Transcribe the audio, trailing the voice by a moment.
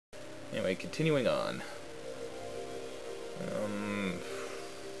Anyway, continuing on.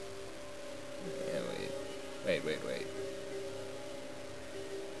 Yeah, wait.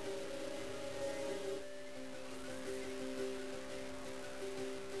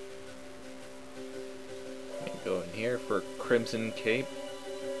 Go in here for Crimson Cape.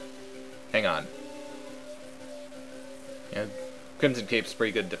 Hang on. Yeah, Crimson Cape's a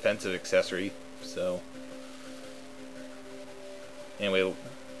pretty good defensive accessory, so... Anyway...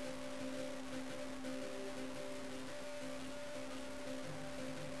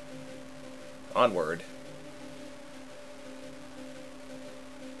 Onward.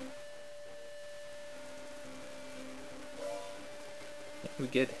 We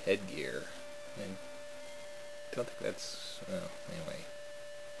get headgear. And I don't think that's... well, anyway.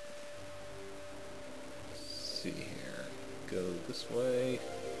 Let's see here. Go this way.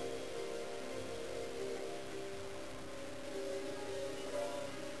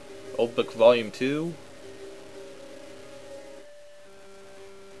 Old Book Volume 2.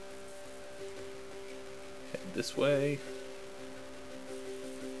 Head this way.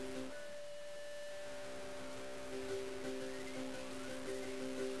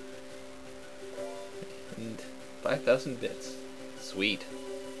 And 5,000 bits. Sweet.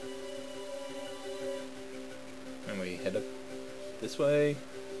 And we head up this way.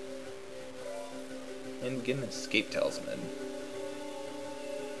 And get an escape talisman.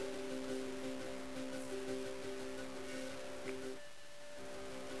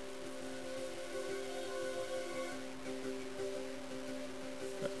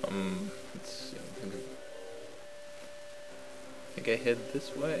 Let's see. I think I head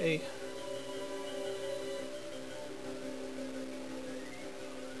this way.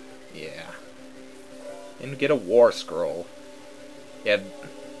 Yeah. And get a war scroll. Yeah,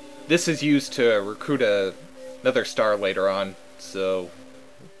 this is used to recruit another star later on, so...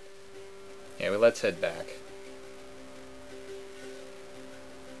 yeah, well, let's head back.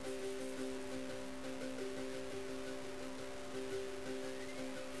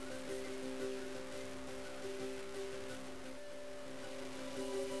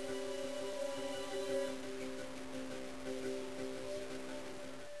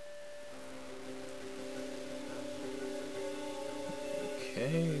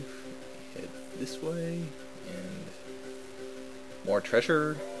 Okay, head this way, and more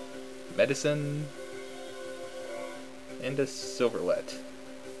treasure, medicine, and a silverlet.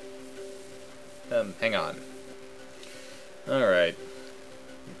 Hang on. Alright.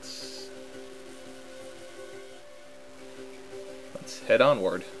 Let's head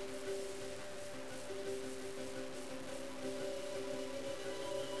onward.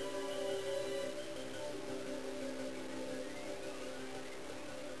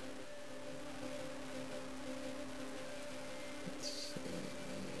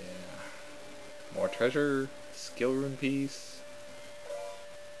 More treasure, skill rune piece,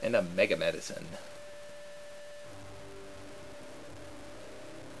 and a mega medicine.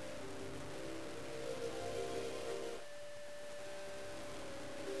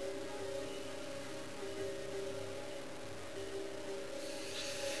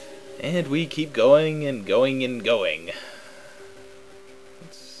 And we keep going and going and going.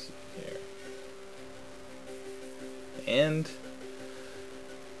 Let's see here. And...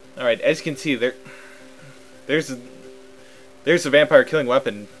 alright, as you can see, there's a vampire killing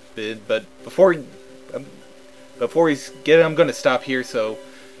weapon bid, but before we get it, I'm going to stop here, so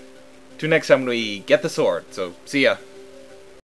till next time we get the sword. So, see ya.